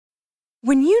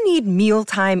When you need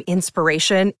mealtime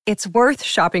inspiration, it's worth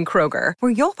shopping Kroger,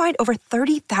 where you'll find over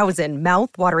 30,000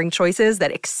 mouth-watering choices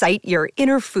that excite your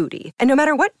inner foodie. And no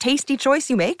matter what tasty choice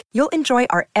you make, you'll enjoy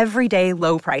our everyday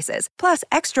low prices, plus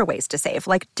extra ways to save,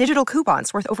 like digital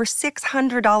coupons worth over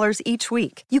 $600 each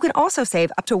week. You can also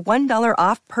save up to $1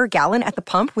 off per gallon at the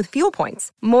pump with fuel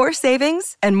points. More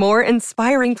savings and more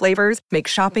inspiring flavors make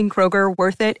shopping Kroger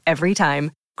worth it every time.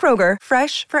 Kroger,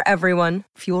 fresh for everyone.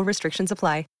 Fuel restrictions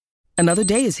apply. Another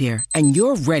day is here, and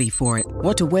you're ready for it.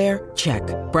 What to wear? Check.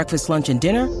 Breakfast, lunch, and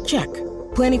dinner? Check.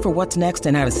 Planning for what's next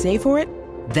and how to save for it?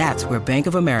 That's where Bank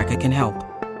of America can help.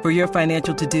 For your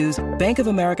financial to-dos, Bank of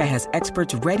America has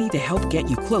experts ready to help get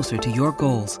you closer to your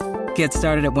goals. Get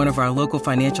started at one of our local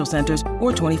financial centers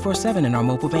or 24/7 in our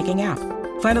mobile banking app.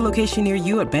 Find a location near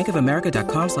you at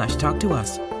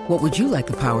bankofamerica.com/talktous. What would you like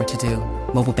the power to do?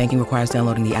 Mobile banking requires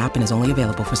downloading the app and is only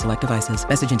available for select devices.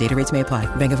 Message and data rates may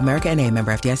apply. Bank of America N.A.,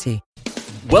 member FDIC.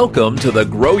 Welcome to the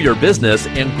Grow Your Business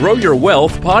and Grow Your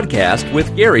Wealth podcast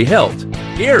with Gary Helt.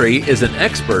 Gary is an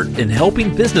expert in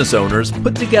helping business owners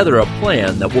put together a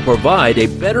plan that will provide a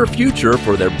better future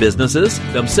for their businesses,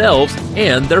 themselves,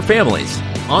 and their families.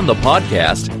 On the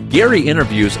podcast, Gary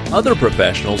interviews other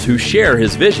professionals who share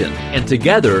his vision, and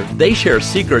together they share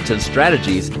secrets and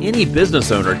strategies any business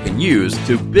owner can use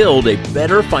to build a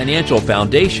better financial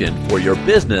foundation for your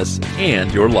business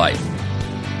and your life.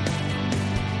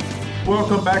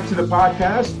 Welcome back to the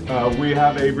podcast. We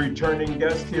have a returning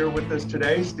guest here with us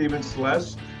today, Stephen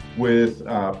Celeste with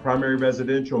Primary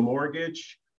Residential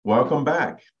Mortgage. Welcome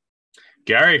back.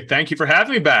 Gary, thank you for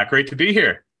having me back. Great to be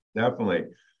here. Definitely.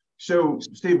 So,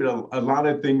 Stephen, a lot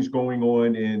of things going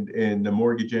on in the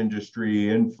mortgage industry,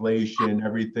 inflation,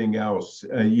 everything else,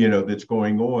 that's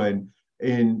going on.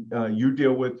 And you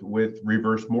deal with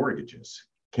reverse mortgages.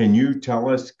 Can you tell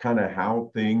us kind of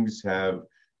how things have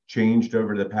changed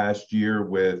over the past year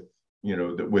with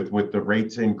the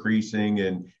rates increasing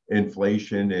and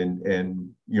inflation and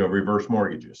reverse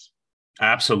mortgages?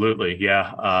 Absolutely.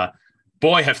 Yeah.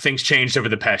 Boy, have things changed over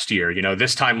the past year.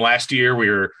 This time last year, we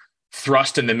were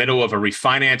thrust in the middle of a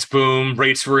refinance boom.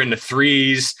 Rates were in the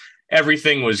threes.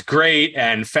 Everything was great.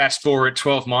 And fast forward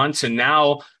 12 months, and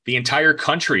now the entire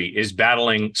country is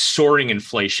battling soaring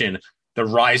inflation, the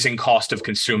rising cost of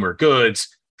consumer goods,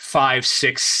 $5,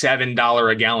 $6, $7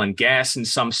 a gallon gas in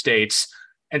some states.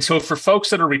 And so for folks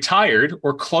that are retired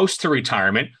or close to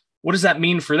retirement, what does that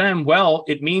mean for them? Well,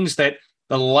 it means that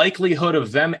the likelihood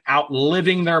of them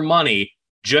outliving their money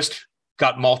just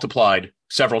got multiplied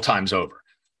several times over.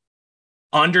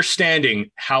 Understanding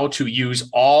how to use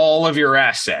all of your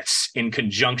assets in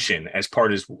conjunction as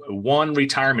part of one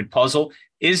retirement puzzle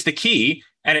is the key.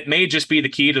 And it may just be the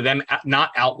key to them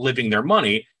not outliving their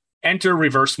money. Enter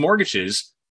reverse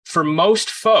mortgages. For most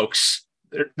folks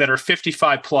that are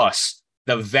 55 plus,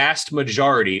 the vast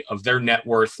majority of their net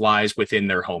worth lies within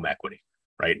their home equity,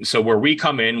 right? And so where we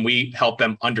come in, we help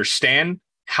them understand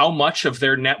how much of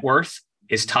their net worth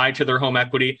is tied to their home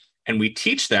equity. And we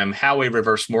teach them how a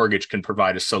reverse mortgage can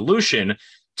provide a solution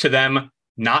to them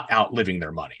not outliving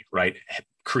their money, right?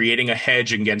 Creating a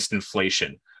hedge against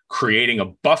inflation, creating a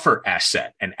buffer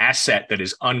asset, an asset that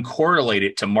is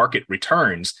uncorrelated to market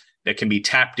returns that can be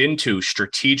tapped into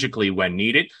strategically when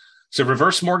needed. So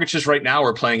reverse mortgages right now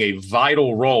are playing a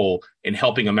vital role in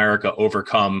helping America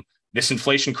overcome this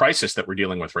inflation crisis that we're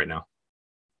dealing with right now.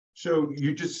 So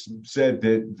you just said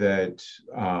that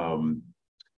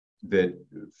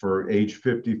for age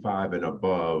 55 and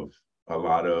above, a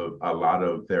lot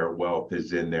of their wealth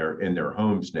is in their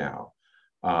homes now.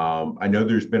 I know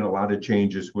there's been a lot of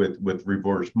changes with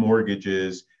reverse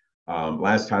mortgages.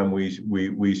 Last time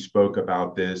we spoke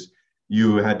about this,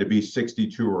 you had to be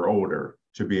 62 or older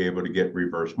to be able to get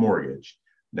reverse mortgage.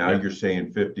 Now you're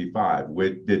saying 55.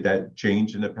 Did that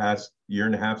change in the past year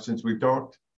and a half since we've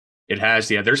talked? It has,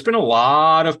 yeah. There's been a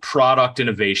lot of product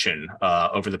innovation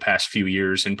over the past few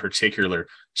years in particular.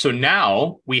 So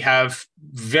now we have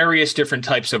various different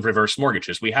types of reverse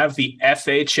mortgages. We have the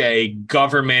FHA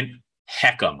government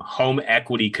HECM, home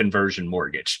equity conversion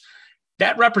mortgage.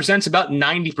 That represents about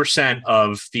 90%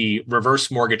 of the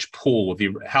reverse mortgage pool,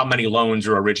 how many loans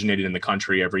are originated in the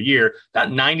country every year. About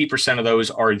 90% of those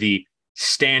are the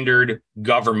standard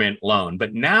government loan.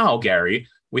 But now, Gary,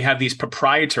 we have these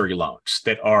proprietary loans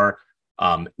that are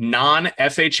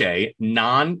non-FHA,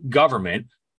 non-government.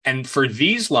 And for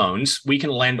these loans, we can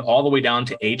lend all the way down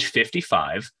to age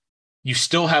 55. You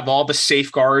still have all the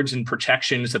safeguards and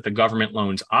protections that the government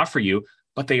loans offer you,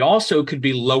 but they also could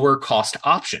be lower cost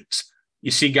options. You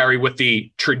see, Gary, with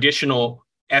the traditional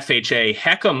FHA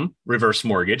HECM reverse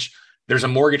mortgage, there's a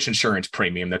mortgage insurance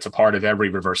premium that's a part of every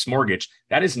reverse mortgage.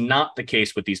 That is not the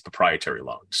case with these proprietary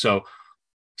loans. So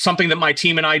something that my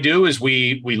team and I do is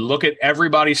we look at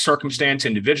everybody's circumstance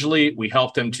individually. We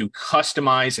help them to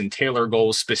customize and tailor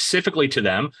goals specifically to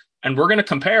them. And we're going to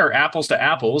compare apples to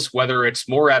apples, whether it's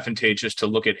more advantageous to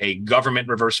look at a government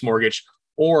reverse mortgage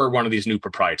or one of these new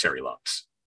proprietary loans.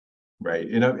 Right.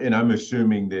 And I'm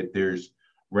assuming that there's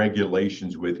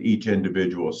regulations with each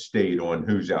individual state on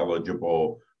who's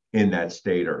eligible in that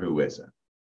state or who isn't.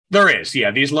 There is.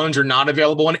 Yeah. These loans are not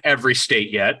available in every state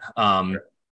yet.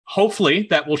 Hopefully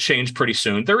that will change pretty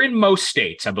soon. They're in most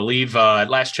states. I believe at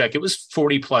last check, it was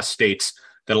 40 plus states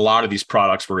that a lot of these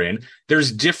products were in.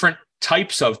 There's different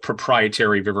types of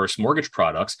proprietary reverse mortgage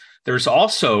products. There's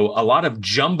also a lot of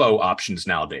jumbo options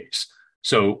nowadays.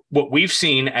 So what we've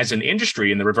seen as an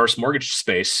industry in the reverse mortgage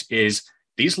space is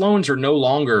these loans are no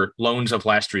longer loans of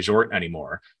last resort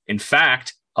anymore. In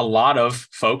fact, a lot of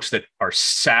folks that are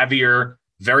savvier,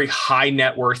 very high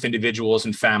net worth individuals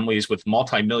and families with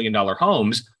multi-million-dollar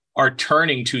homes are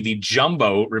turning to the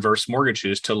jumbo reverse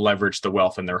mortgages to leverage the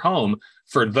wealth in their home.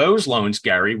 For those loans,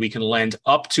 Gary, we can lend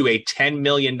up to a $10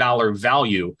 million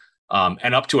value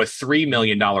and up to a $3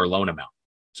 million loan amount.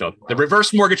 So the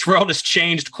reverse mortgage world has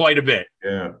changed quite a bit.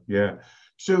 Yeah.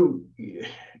 So,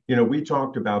 we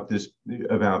talked about this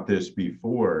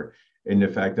before, and the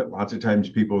fact that lots of times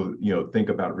people, think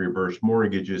about reverse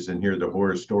mortgages and hear the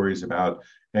horror stories about,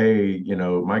 hey,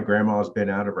 my grandma's been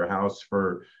out of her house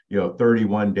for,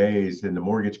 31 days and the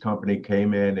mortgage company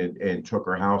came in and took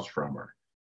her house from her.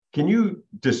 Can you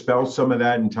dispel some of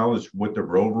that and tell us what the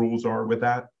real rules are with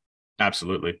that?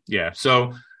 Absolutely. Yeah.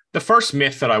 So the first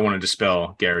myth that I want to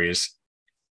dispel, Gary, is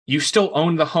you still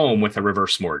own the home with a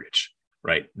reverse mortgage,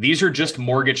 right? These are just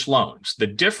mortgage loans. The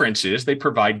difference is they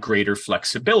provide greater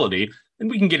flexibility, and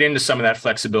we can get into some of that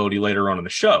flexibility later on in the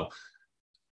show.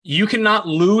 You cannot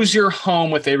lose your home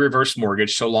with a reverse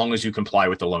mortgage so long as you comply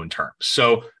with the loan terms.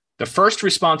 So the first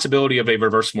responsibility of a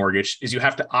reverse mortgage is you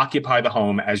have to occupy the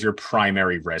home as your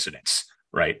primary residence,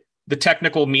 right? The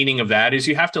technical meaning of that is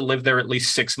you have to live there at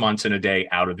least 6 months and a day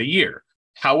out of the year.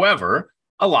 However,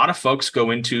 a lot of folks go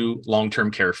into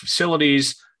long-term care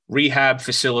facilities, rehab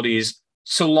facilities,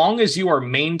 so long as you are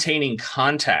maintaining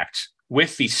contact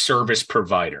with the service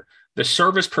provider. The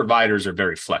service providers are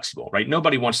very flexible, right?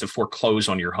 Nobody wants to foreclose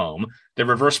on your home. The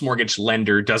reverse mortgage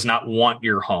lender does not want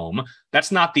your home.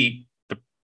 That's not the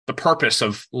purpose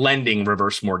of lending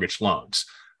reverse mortgage loans.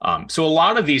 So a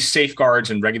lot of these safeguards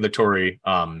and regulatory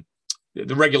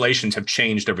the regulations have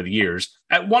changed over the years.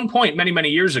 At one point, many, many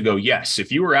years ago, yes, if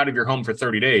you were out of your home for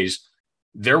 30 days,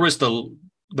 there was the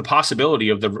possibility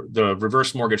of the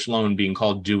reverse mortgage loan being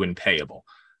called due and payable.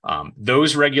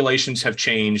 Those regulations have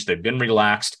changed. They've been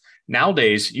relaxed.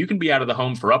 Nowadays, you can be out of the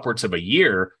home for upwards of a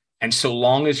year. And so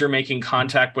long as you're making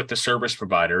contact with the service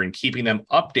provider and keeping them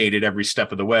updated every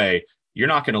step of the way, you're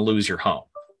not going to lose your home.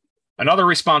 Another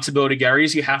responsibility, Gary,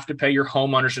 is you have to pay your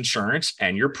homeowner's insurance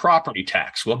and your property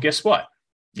tax. Well, guess what?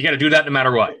 You got to do that no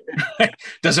matter what.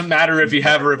 Doesn't matter if you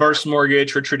have a reverse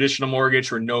mortgage or traditional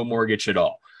mortgage or no mortgage at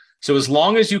all. So as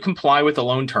long as you comply with the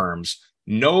loan terms,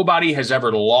 nobody has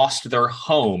ever lost their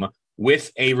home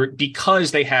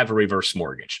because they have a reverse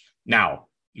mortgage. Now,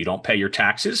 you don't pay your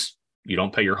taxes, you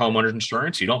don't pay your homeowner's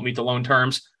insurance, you don't meet the loan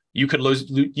terms, you could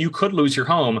lose your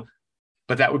home,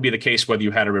 but that would be the case whether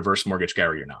you had a reverse mortgage,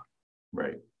 Gary, or not.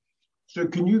 Right. So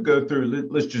can you go through,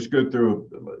 let's just go through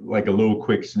like a little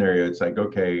quick scenario. It's like,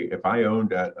 okay, if I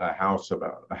owned a house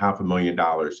about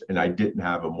 $500,000 and I didn't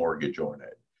have a mortgage on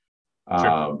it,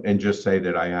 sure, and just say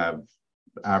that I have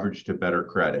average to better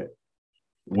credit,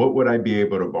 what would I be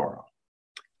able to borrow?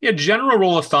 Yeah, general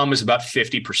rule of thumb is about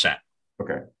 50%.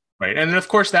 Okay. Right. And then, of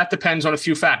course, that depends on a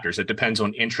few factors. It depends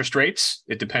on interest rates,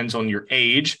 it depends on your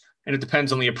age, and it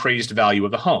depends on the appraised value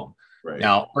of the home. Right.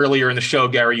 Now, earlier in the show,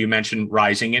 Gary, you mentioned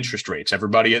rising interest rates.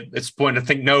 Everybody at this point, I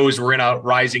think, knows we're in a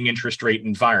rising interest rate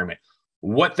environment.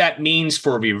 What that means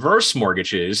for reverse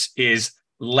mortgages is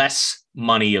less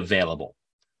money available,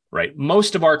 right?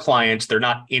 Most of our clients, they're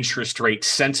not interest rate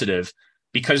sensitive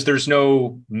because there's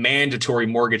no mandatory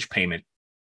mortgage payment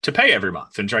to pay every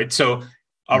month. And right. So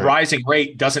a rising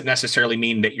rate doesn't necessarily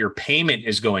mean that your payment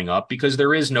is going up because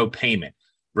there is no payment.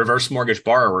 Reverse mortgage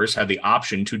borrowers have the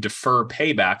option to defer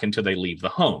payback until they leave the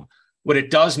home. What it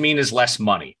does mean is less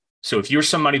money. So if you're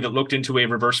somebody that looked into a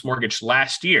reverse mortgage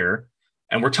last year,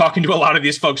 and we're talking to a lot of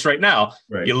these folks right now,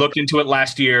 right, you looked into it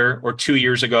last year or 2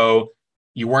 years ago,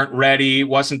 you weren't ready,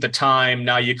 wasn't the time,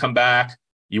 now you come back,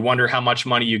 you wonder how much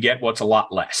money you get. Well, it's a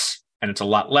lot less. And it's a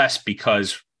lot less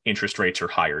because interest rates are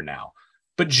higher now.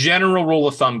 But general rule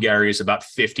of thumb, Gary, is about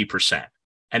 50%.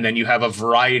 And then you have a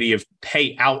variety of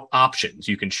payout options.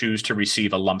 You can choose to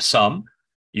receive a lump sum.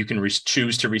 You can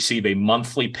choose to receive a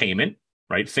monthly payment,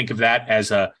 right? Think of that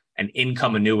as an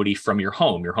income annuity from your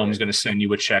home. Your home is going to send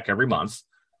you a check every month.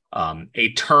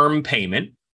 A term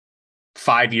payment,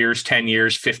 5 years, 10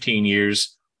 years, 15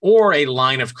 years, or a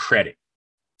line of credit.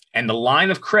 And the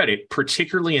line of credit,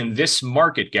 particularly in this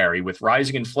market, Gary, with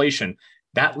rising inflation,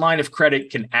 that line of credit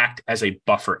can act as a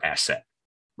buffer asset.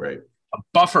 Right. A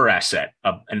buffer asset,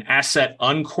 an asset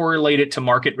uncorrelated to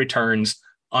market returns,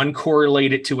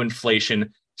 uncorrelated to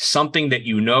inflation, something that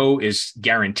you know is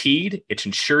guaranteed, it's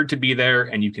insured to be there,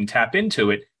 and you can tap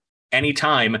into it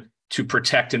anytime to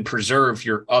protect and preserve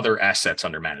your other assets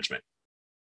under management.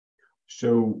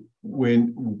 So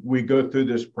when we go through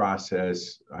this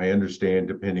process, I understand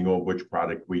depending on which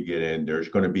product we get in, there's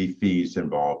going to be fees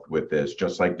involved with this,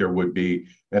 just like there would be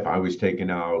if I was taking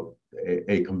out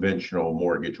a conventional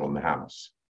mortgage on the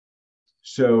house.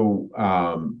 So,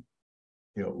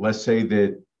 let's say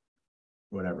that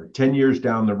 10 years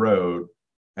down the road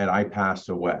and I pass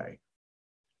away,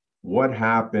 what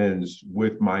happens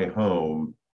with my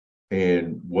home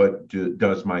and what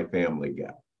does my family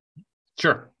get?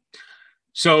 Sure.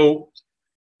 So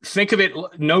think of it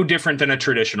no different than a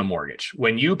traditional mortgage.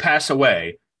 When you pass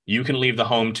away, you can leave the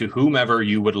home to whomever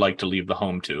you would like to leave the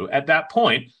home to. At that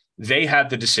point, they have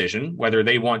the decision whether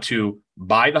they want to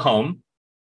buy the home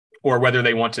or whether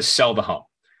they want to sell the home.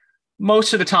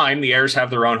 Most of the time, the heirs have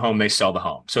their own home, they sell the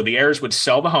home. So the heirs would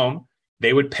sell the home,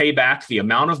 they would pay back the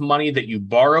amount of money that you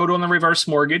borrowed on the reverse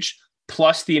mortgage,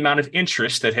 plus the amount of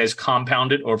interest that has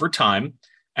compounded over time.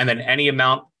 And then any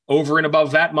amount over and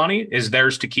above that money is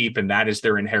theirs to keep, and that is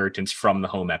their inheritance from the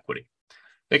home equity.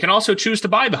 They can also choose to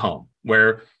buy the home,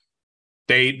 where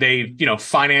they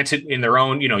finance it in their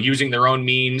own, using their own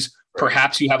means.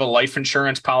 Perhaps you have a life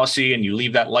insurance policy and you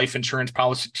leave that life insurance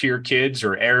policy to your kids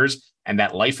or heirs, and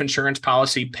that life insurance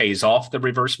policy pays off the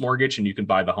reverse mortgage and you can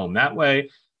buy the home that way.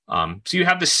 So you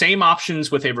have the same options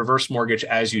with a reverse mortgage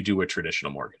as you do a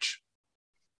traditional mortgage.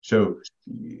 So,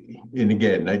 and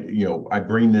again, I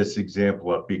bring this example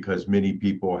up because many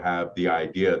people have the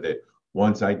idea that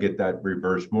once I get that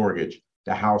reverse mortgage,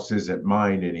 the house isn't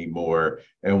mine anymore.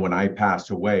 And when I pass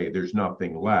away, there's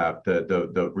nothing left.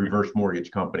 The reverse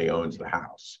mortgage company owns the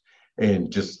house.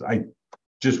 And I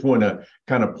just want to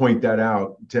kind of point that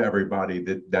out to everybody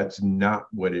that that's not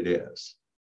what it is.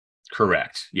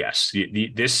 Correct. Yes.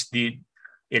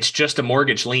 It's just a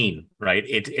mortgage lien, right?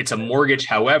 It's a mortgage,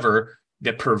 however,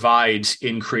 that provides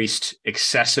increased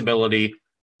accessibility,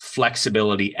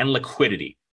 flexibility, and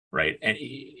liquidity. Right. And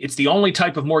it's the only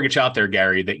type of mortgage out there,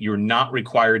 Gary, that you're not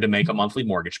required to make a monthly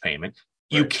mortgage payment.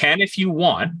 You can if you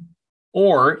want,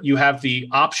 or you have the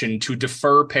option to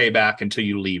defer payback until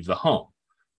you leave the home.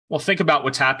 Well, think about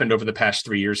what's happened over the past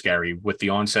 3 years, Gary, with the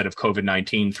onset of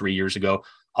COVID-19 3 years ago.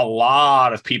 A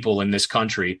lot of people in this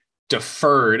country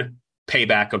deferred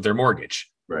payback of their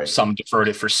mortgage. Right. Some deferred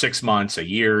it for 6 months, a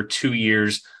year, 2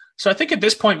 years. So I think at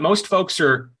this point, most folks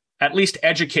are at least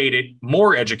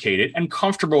more educated and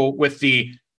comfortable with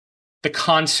the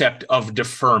concept of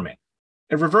deferment.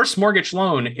 A reverse mortgage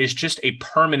loan is just a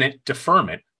permanent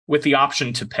deferment with the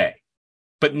option to pay.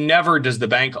 But never does the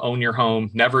bank own your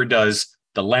home. Never does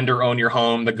the lender own your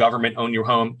home, the government own your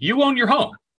home. You own your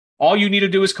home. All you need to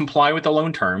do is comply with the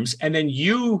loan terms, and then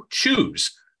you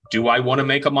choose, do I want to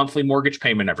make a monthly mortgage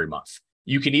payment every month?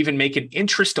 You can even make an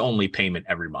interest-only payment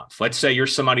every month. Let's say you're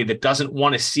somebody that doesn't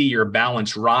want to see your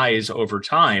balance rise over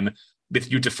time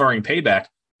with you deferring payback.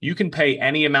 You can pay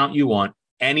any amount you want,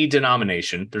 any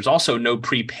denomination. There's also no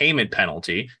prepayment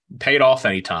penalty. Pay it off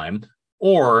anytime.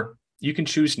 Or you can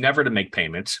choose never to make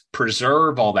payments,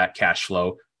 preserve all that cash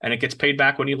flow, and it gets paid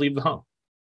back when you leave the home.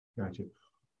 Gotcha.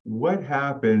 What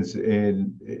happens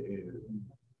in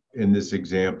this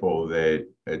example that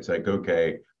it's like,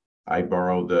 okay, I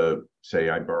borrow the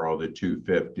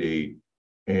 250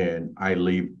 and I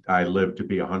live to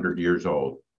be 100 years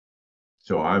old.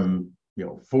 So I'm,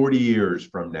 40 years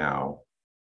from now,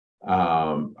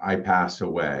 I pass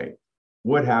away.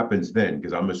 What happens then?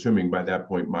 Because I'm assuming by that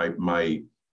point,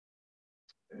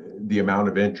 the amount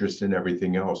of interest and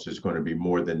everything else is going to be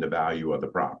more than the value of the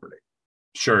property.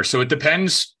 Sure. So it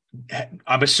depends.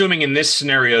 I'm assuming in this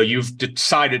scenario, you've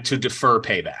decided to defer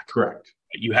payback. Correct.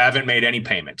 You haven't made any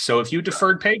payment. So if you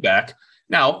deferred payback,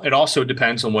 now it also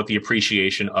depends on what the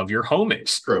appreciation of your home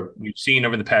is. True. We've seen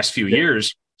over the past few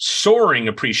years soaring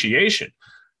appreciation.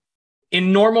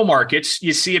 In normal markets,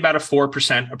 you see about a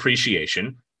 4%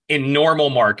 appreciation. In normal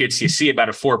markets, you see about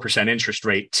a 4% interest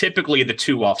rate. Typically, the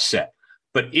two offset.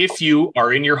 But if you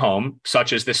are in your home,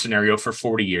 such as this scenario for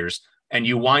 40 years, and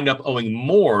you wind up owing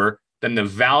more then the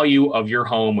value of your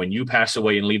home when you pass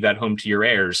away and leave that home to your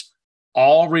heirs,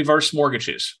 all reverse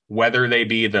mortgages, whether that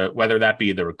be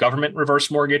the government reverse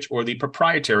mortgage or the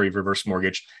proprietary reverse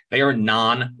mortgage, they are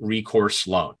non-recourse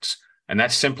loans. And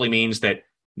that simply means that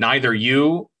neither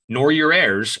you nor your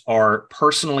heirs are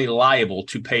personally liable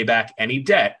to pay back any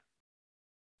debt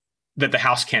that the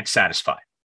house can't satisfy.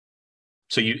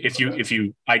 So if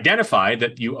you identify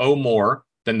that you owe more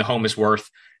than the home is worth,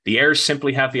 the heirs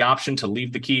simply have the option to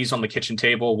leave the keys on the kitchen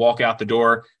table, walk out the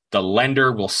door. The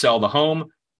lender will sell the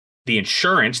home. The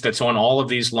insurance that's on all of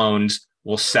these loans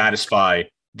will satisfy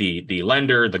the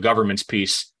lender, the government's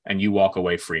piece, and you walk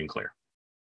away free and clear.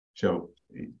 So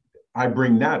I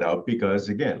bring that up because,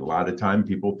 again, a lot of time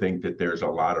people think that there's a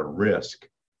lot of risk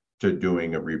to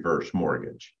doing a reverse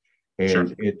mortgage. And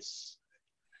Sure.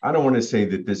 I don't want to say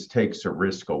that this takes a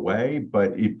risk away,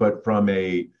 but from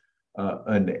an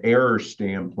error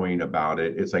standpoint about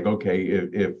it, it's like, okay,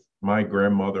 if my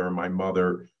grandmother or my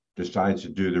mother decides to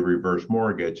do the reverse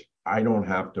mortgage, I don't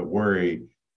have to worry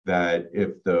that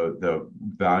if the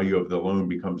value of the loan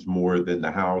becomes more than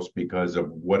the house because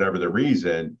of whatever the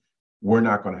reason, we're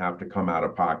not going to have to come out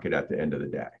of pocket at the end of the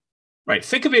day. Right.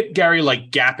 Think of it, Gary,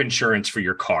 like gap insurance for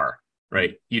your car,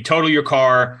 right? You total your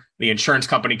car, the insurance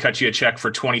company cuts you a check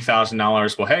for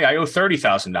 $20,000. Well, hey, I owe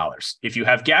 $30,000. If you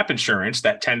have gap insurance,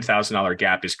 that $10,000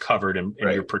 gap is covered and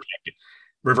Right. you're protected.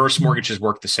 Reverse mortgages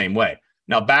work the same way.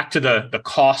 Now, back to the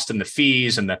cost and the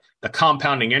fees and the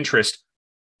compounding interest.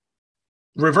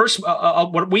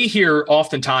 What we hear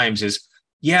oftentimes is,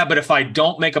 yeah, but if I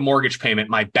don't make a mortgage payment,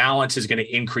 my balance is going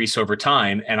to increase over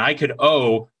time, and I could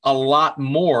owe a lot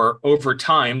more over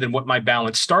time than what my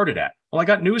balance started at. Well, I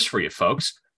got news for you,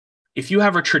 folks. If you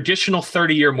have a traditional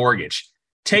 30-year mortgage,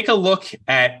 take a look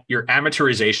at your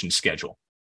amortization schedule.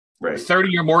 Right.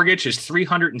 30-year mortgage is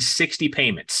 360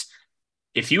 payments.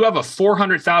 If you have a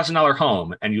 $400,000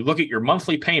 home and you look at your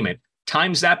monthly payment,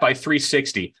 times that by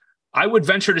 360, I would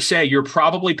venture to say you're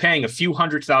probably paying a few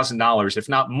 $100,000, if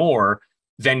not more,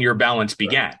 than your balance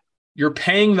began. Right. You're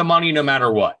paying the money no matter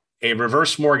what. A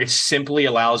reverse mortgage simply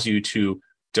allows you to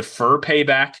defer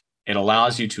payback. It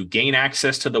allows you to gain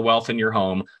access to the wealth in your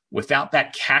home without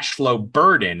that cash flow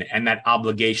burden and that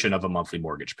obligation of a monthly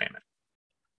mortgage payment.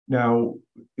 Now,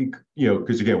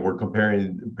 because again, we're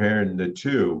comparing the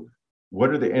two.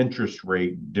 What are the interest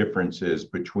rate differences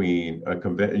between a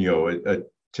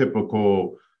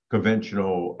typical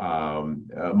conventional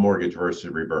mortgage versus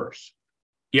reverse?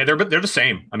 Yeah, they're the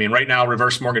same. I mean, right now,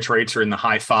 reverse mortgage rates are in the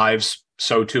high fives.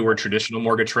 So too are traditional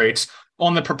mortgage rates.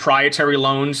 On the proprietary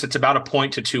loans, it's about a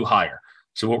point to two higher.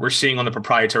 So what we're seeing on the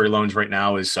proprietary loans right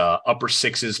now is upper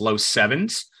sixes, low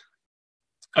sevens.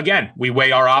 Again, we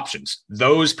weigh our options.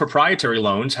 Those proprietary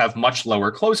loans have much lower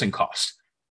closing costs.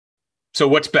 So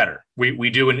what's better? We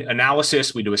do an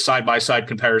analysis, we do a side-by-side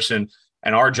comparison,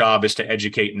 and our job is to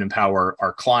educate and empower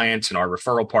our clients and our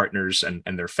referral partners and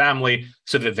their family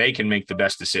so that they can make the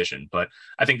best decision. But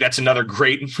I think that's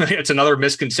it's another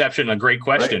misconception, a great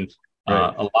question.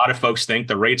 Right. A lot of folks think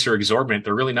the rates are exorbitant.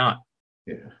 They're really not.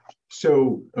 Yeah.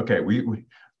 So, okay, we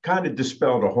kind of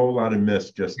dispelled a whole lot of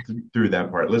myths just through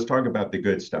that part. Let's talk about the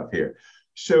good stuff here.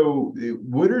 So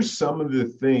what are some of the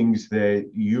things that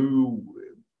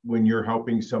when you're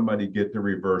helping somebody get the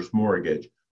reverse mortgage,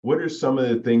 what are some of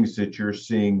the things that you're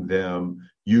seeing them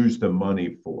use the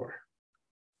money for?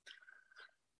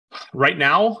 Right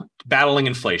now, battling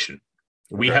inflation.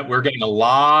 Okay. We're getting a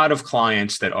lot of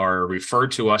clients that are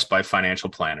referred to us by financial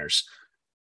planners.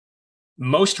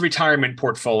 Most retirement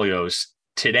portfolios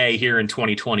today, here in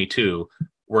 2022,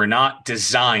 were not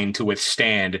designed to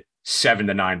withstand 7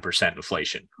 to 9%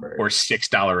 inflation, right, or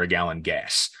 $6 a gallon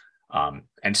gas.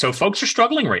 And so folks are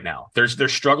struggling right now. They're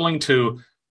struggling to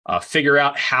figure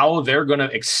out how they're going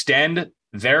to extend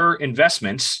their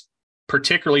investments,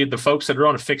 particularly the folks that are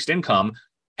on a fixed income,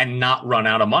 and not run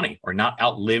out of money or not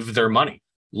outlive their money.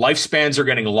 Lifespans are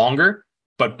getting longer,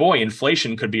 but boy,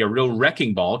 inflation could be a real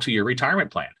wrecking ball to your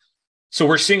retirement plan. So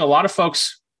we're seeing a lot of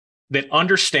folks that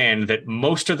understand that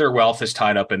most of their wealth is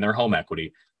tied up in their home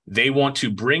equity. They want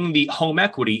to bring the home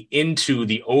equity into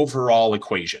the overall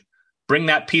equation. Bring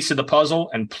that piece of the puzzle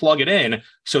and plug it in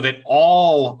so that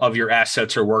all of your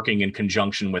assets are working in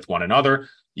conjunction with one another.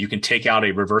 You can take out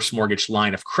a reverse mortgage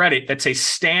line of credit that's a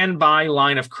standby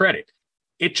line of credit.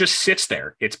 It just sits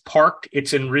there. It's parked.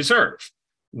 It's in reserve.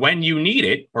 When you need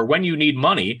it or when you need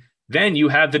money, then you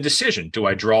have the decision. Do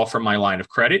I draw from my line of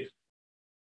credit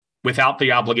without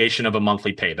the obligation of a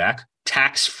monthly payback,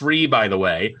 tax-free, by the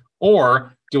way,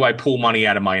 or do I pull money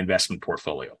out of my investment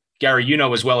portfolio? Gary, you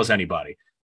know as well as anybody,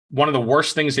 one of the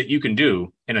worst things that you can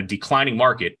do in a declining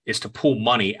market is to pull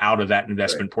money out of that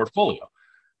investment portfolio.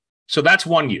 So that's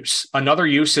one use. Another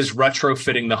use is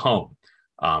retrofitting the home.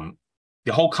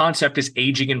 The whole concept is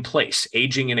aging in place,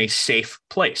 aging in a safe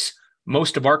place.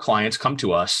 Most of our clients come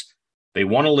to us. They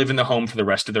want to live in the home for the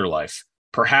rest of their life.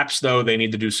 Perhaps, though, they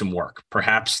need to do some work.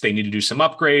 Perhaps they need to do some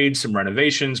upgrades, some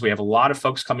renovations. We have a lot of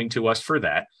folks coming to us for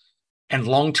that. And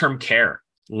long-term care,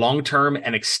 long-term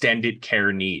and extended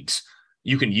care needs.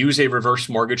 You can use a reverse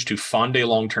mortgage to fund a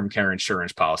long-term care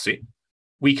insurance policy.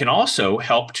 We can also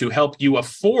help you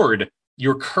afford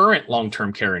your current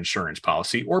long-term care insurance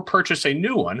policy or purchase a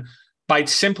new one by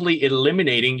simply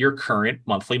eliminating your current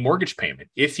monthly mortgage payment.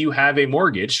 If you have a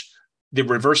mortgage, the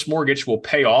reverse mortgage will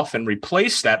pay off and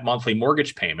replace that monthly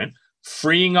mortgage payment,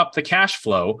 freeing up the cash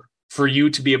flow for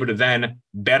you to be able to then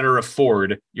better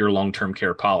afford your long-term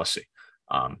care policy.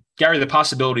 Gary, the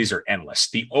possibilities are endless.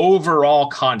 The overall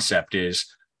concept is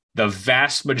the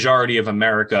vast majority of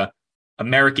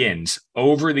Americans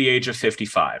over the age of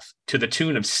 55, to the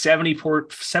tune of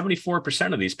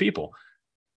 74% of these people,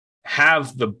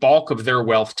 have the bulk of their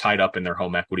wealth tied up in their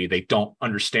home equity. They don't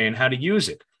understand how to use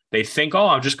it. They think, oh,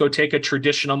 I'll just go take a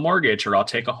traditional mortgage or I'll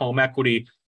take a home equity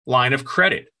line of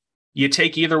credit. You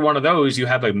take either one of those, you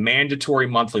have a mandatory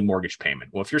monthly mortgage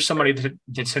payment. Well, if you're somebody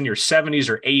that's in your 70s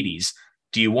or 80s,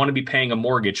 do you want to be paying a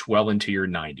mortgage well into your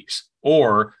 90s?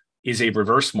 Or is a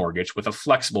reverse mortgage with a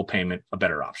flexible payment a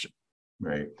better option?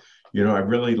 Right. I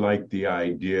really like the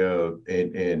idea,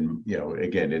 and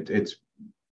again, it's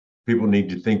people need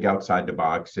to think outside the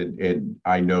box. And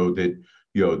I know that,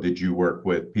 that you work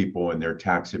with people and their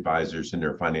tax advisors and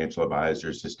their financial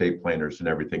advisors, estate planners and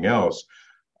everything else.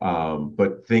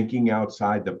 But thinking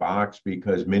outside the box,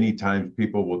 because many times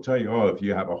people will tell you, oh, if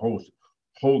you have a whole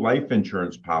life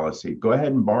insurance policy, go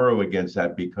ahead and borrow against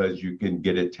that because you can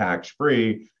get it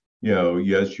tax-free.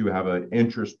 Yes, you have an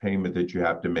interest payment that you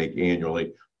have to make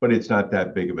annually, but it's not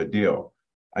that big of a deal.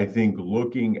 I think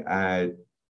looking at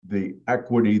the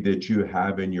equity that you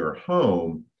have in your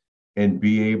home and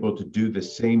be able to do the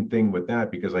same thing with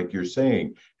that, because like you're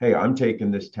saying, hey, I'm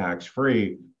taking this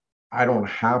tax-free. I don't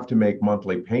have to make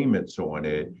monthly payments on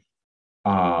it.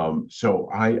 So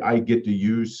I get to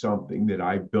use something that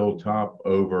I built up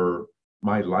over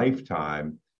my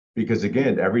lifetime, because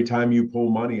again, every time you pull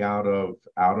money out of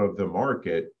the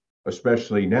market,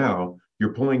 especially now,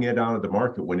 you're pulling it out of the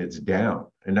market when it's down.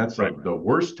 And that's right. Like the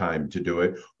worst time to do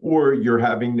it, or you're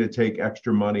having to take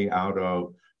extra money out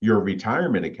of your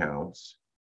retirement accounts,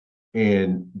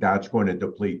 and that's going to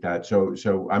deplete that. So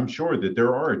I'm sure that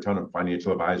there are a ton of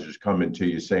financial advisors coming to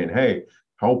you saying, hey,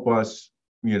 help us,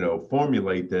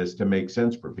 formulate this to make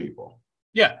sense for people.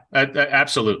 Yeah,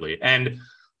 absolutely. And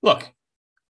look,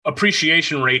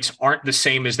 appreciation rates aren't the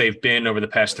same as they've been over the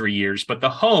past 3 years, but the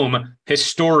home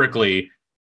historically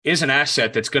is an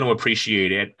asset that's going to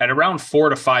appreciate it at around 4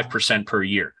 to 5% per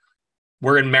year.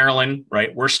 We're in Maryland,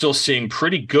 right? We're still seeing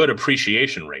pretty good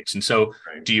appreciation rates. And so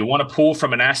Do you want to pull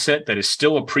from an asset that is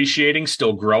still appreciating,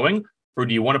 still growing, or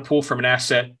do you want to pull from an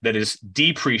asset that is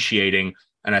depreciating?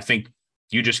 And I think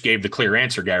you just gave the clear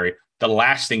answer, Gary. The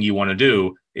last thing you want to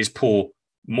do is pull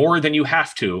more than you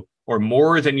have to, or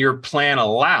more than your plan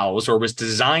allows or was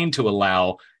designed to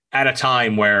allow at a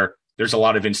time where there's a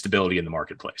lot of instability in the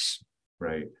marketplace.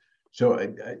 Right. So,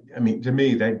 I mean, to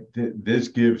me, this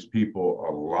gives people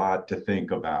a lot to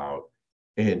think about,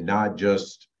 and not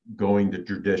just going the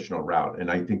traditional route.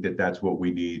 And I think that that's what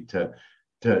we need to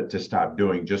stop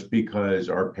doing. Just because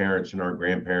our parents and our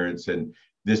grandparents and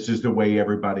this is the way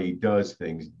everybody does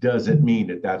things doesn't mean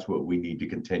that that's what we need to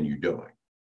continue doing.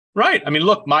 Right. I mean,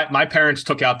 look, my parents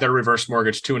took out their reverse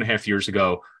mortgage 2.5 years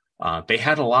ago. They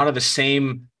had a lot of the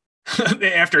same.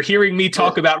 After hearing me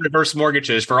talk about reverse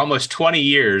mortgages for almost 20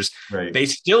 years, right, they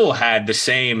still had the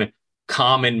same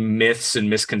common myths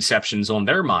and misconceptions on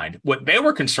their mind. What they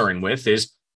were concerned with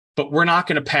is, but we're not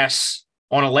going to pass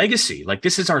on a legacy. Like,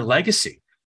 this is our legacy.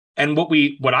 And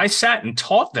what I sat and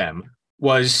taught them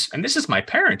was, and this is my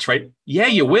parents, right? Yeah,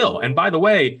 you will. And by the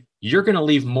way, you're going to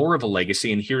leave more of a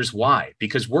legacy. And here's why,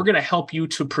 because we're going to help you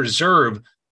to preserve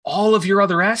all of your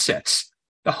other assets.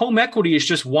 The home equity is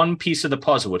just one piece of the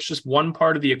puzzle. It's just one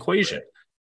part of the equation.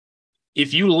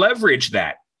 If you leverage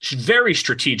that very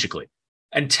strategically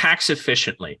and tax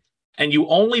efficiently, and you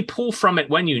only pull from it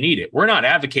when you need it, we're not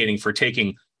advocating for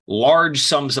taking large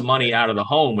sums of money out of the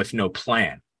home with no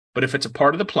plan. But if it's a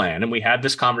part of the plan, and we had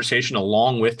this conversation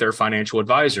along with their financial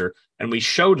advisor, and we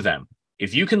showed them,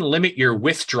 if you can limit your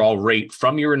withdrawal rate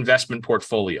from your investment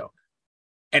portfolio,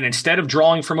 and instead of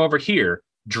drawing from over here,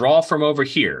 draw from over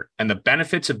here, and the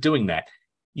benefits of doing that,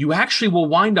 you actually will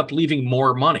wind up leaving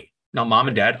more money. No, mom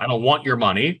and dad, I don't want your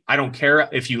money. I don't care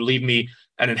if you leave me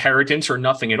an inheritance or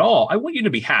nothing at all. I want you to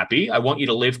be happy. I want you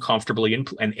to live comfortably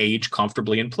and age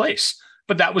comfortably in place.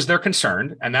 But that was their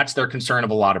concern. And that's their concern of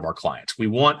a lot of our clients. We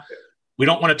don't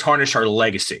want to tarnish our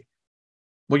legacy.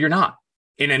 Well, you're not.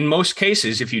 And in most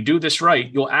cases, if you do this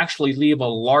right, you'll actually leave a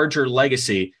larger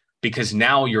legacy because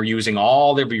now you're using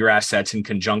all of your assets in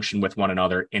conjunction with one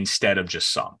another instead of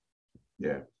just some.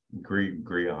 Yeah, agree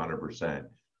 100%.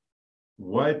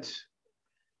 What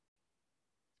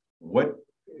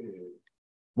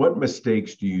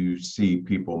mistakes do you see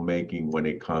people making when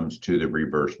it comes to the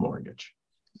reverse mortgage?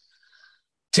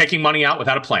 Taking money out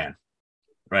without a plan,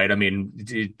 right? I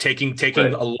mean, taking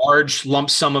right. A large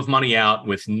lump sum of money out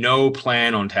with no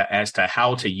plan as to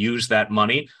how to use that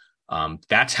money.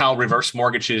 That's how reverse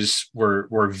mortgages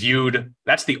were viewed.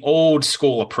 That's the old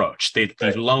school approach, the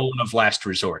loan of last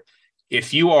resort.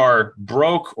 If you are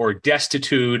broke or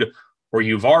destitute, or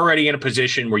you've already in a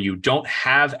position where you don't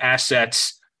have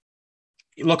assets,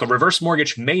 look, a reverse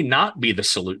mortgage may not be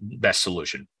the best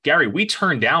solution. Gary, we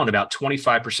turn down about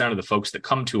 25% of the folks that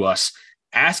come to us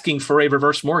asking for a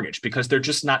reverse mortgage because they're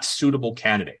just not suitable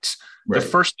candidates. Right. The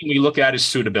first thing we look at is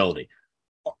suitability.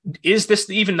 Is this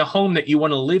even the home that you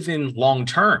want to live in long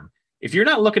term? If you're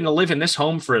not looking to live in this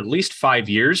home for at least 5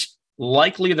 years,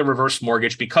 likely the reverse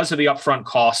mortgage, because of the upfront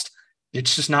cost,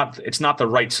 it's not the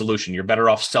right solution. You're better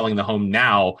off selling the home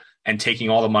now and taking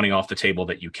all the money off the table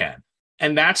that you can.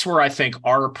 And that's where I think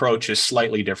our approach is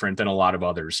slightly different than a lot of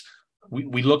others.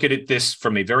 We look at this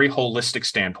from a very holistic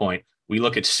standpoint. We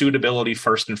look at suitability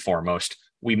first and foremost.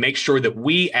 We make sure that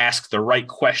we ask the right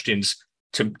questions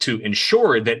to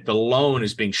ensure that the loan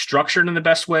is being structured in the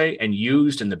best way and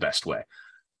used in the best way.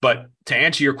 But to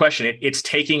answer your question, it's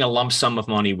taking a lump sum of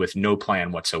money with no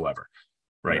plan whatsoever.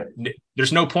 Right.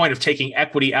 There's no point of taking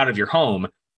equity out of your home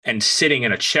and sitting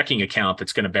in a checking account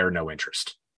that's going to bear no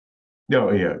interest.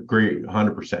 No, yeah, agree,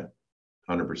 100%.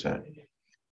 100%.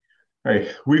 All right,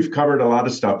 we've covered a lot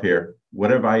of stuff here. What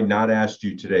have I not asked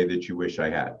you today that you wish I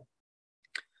had?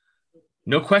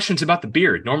 No questions about the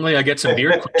beard. Normally I get some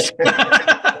beard questions.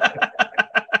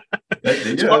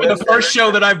 It's probably the first show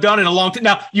that I've done in a long time.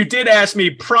 Now, you did ask me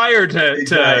prior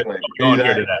to going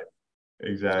here today.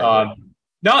 Exactly.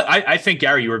 No, I think,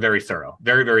 Gary, you were very thorough,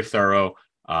 very, very thorough.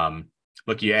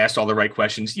 Look, you asked all the right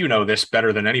questions. You know this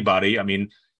better than anybody. I mean,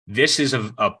 this is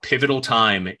a pivotal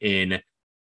time in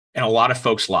a lot of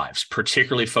folks' lives,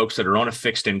 particularly folks that are on a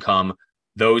fixed income,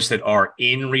 those that are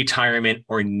in retirement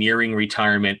or nearing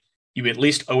retirement. You at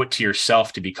least owe it to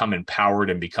yourself to become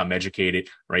empowered and become educated,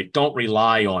 right? Don't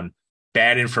rely on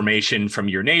bad information from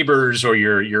your neighbors or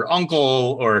your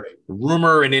uncle or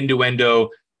rumor and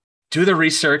innuendo. Do the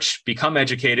research, become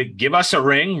educated, give us a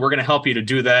ring. We're going to help you to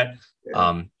do that.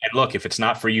 And look, if it's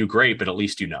not for you, great, but at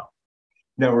least you know.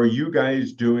 Now, are you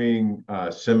guys doing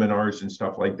seminars and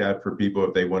stuff like that for people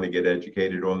if they want to get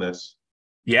educated on this?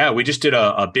 Yeah, we just did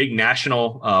a big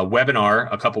national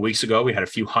webinar a couple of weeks ago. We had a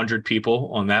few hundred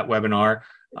people on that webinar.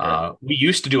 We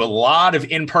used to do a lot of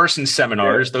in-person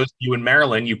seminars. Those of you in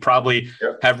Maryland, you probably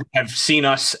have seen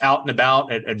us out and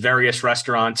about at various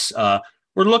restaurants.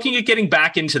 We're looking at getting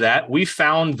back into that. We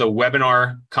found the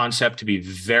webinar concept to be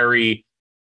very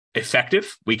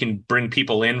effective. We can bring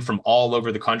people in from all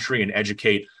over the country and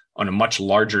educate on a much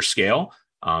larger scale.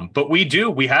 But we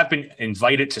have been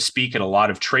invited to speak at a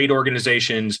lot of trade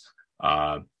organizations.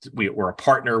 We're a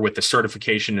partner with the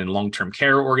Certification in Long-Term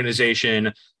Care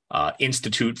Organization,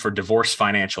 Institute for Divorce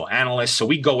Financial Analysts. So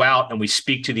we go out and we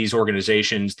speak to these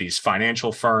organizations, these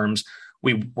financial firms.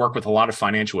 We work with a lot of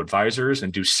financial advisors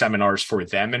and do seminars for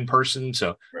them in person.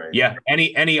 So yeah,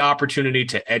 any opportunity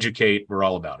to educate, we're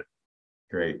all about it.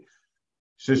 Great.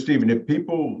 So Stephen, if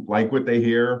people like what they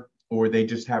hear, or they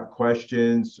just have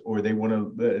questions, or they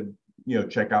want to,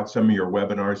 check out some of your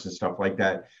webinars and stuff like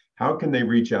that, how can they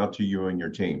reach out to you and your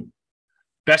team?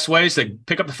 Best way is to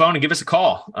pick up the phone and give us a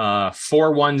call,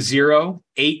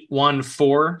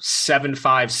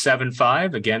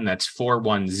 410-814-7575. Again, that's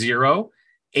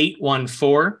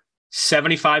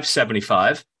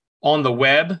 410-814-7575. On the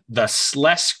web,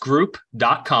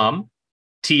 theslessgroup.com,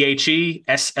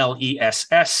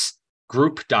 THESLESS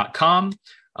group.com.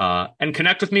 And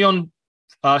connect with me on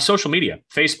social media,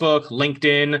 Facebook,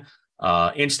 LinkedIn,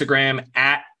 Instagram,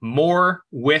 at More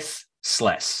with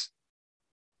Sless.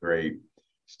 Great.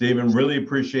 Stephen, really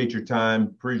appreciate your time.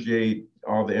 Appreciate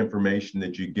all the information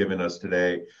that you've given us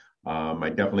today. I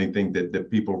definitely think that the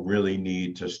people really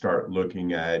need to start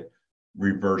looking at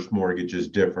reverse mortgages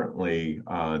differently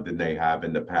than they have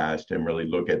in the past, and really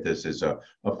look at this as a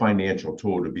financial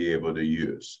tool to be able to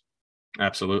use.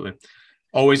 Absolutely.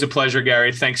 Always a pleasure,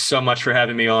 Gary. Thanks so much for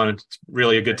having me on. It's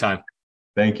really a good time.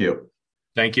 Thank you.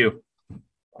 Thank you.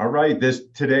 All right.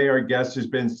 Today our guest has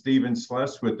been Stephen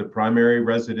Sless with the Primary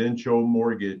Residential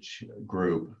Mortgage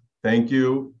Group. Thank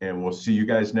you, and we'll see you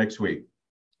guys next week.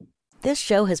 This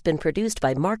show has been produced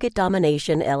by Market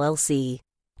Domination, LLC.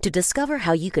 To discover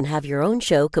how you can have your own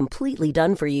show completely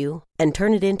done for you and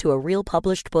turn it into a real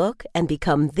published book and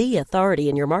become the authority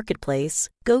in your marketplace,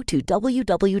 go to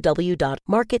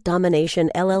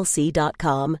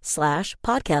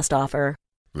www.marketdominationllc.com/podcast offer.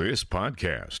 This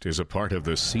podcast is a part of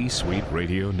the C-Suite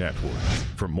Radio Network.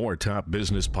 For more top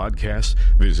business podcasts,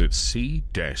 visit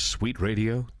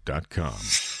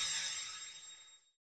c-suiteradio.com.